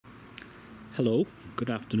Hello,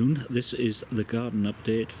 good afternoon. This is the garden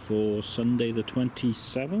update for Sunday the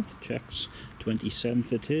 27th, checks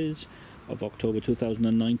 27th it is, of October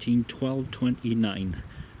 2019, 12:29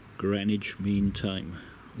 Greenwich Mean Time.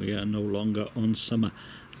 We are no longer on summer,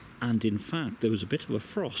 and in fact there was a bit of a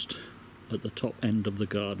frost at the top end of the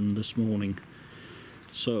garden this morning.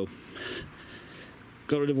 So,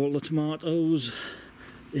 got rid of all the tomatoes.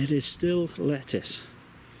 There is still lettuce,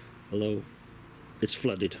 although it's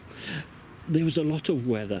flooded. There was a lot of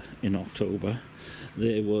weather in October.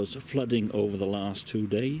 There was flooding over the last 2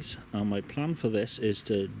 days, and my plan for this is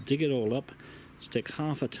to dig it all up, stick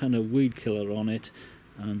half a ton of weed killer on it,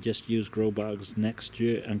 and just use grow bags next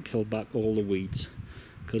year and kill back all the weeds,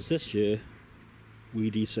 because this year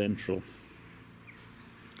weedy central.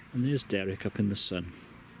 And there's Derek up in the sun,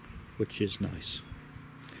 which is nice.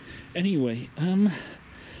 Anyway, I'm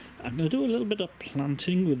going to do a little bit of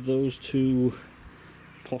planting with those two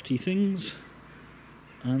potty things,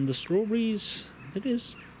 and the strawberries, there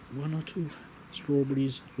is 1 or 2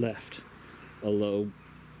 strawberries left, although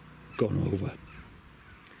gone over.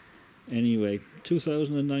 Anyway,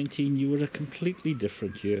 2019, you were a completely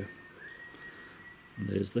different year. And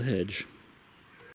there's the hedge.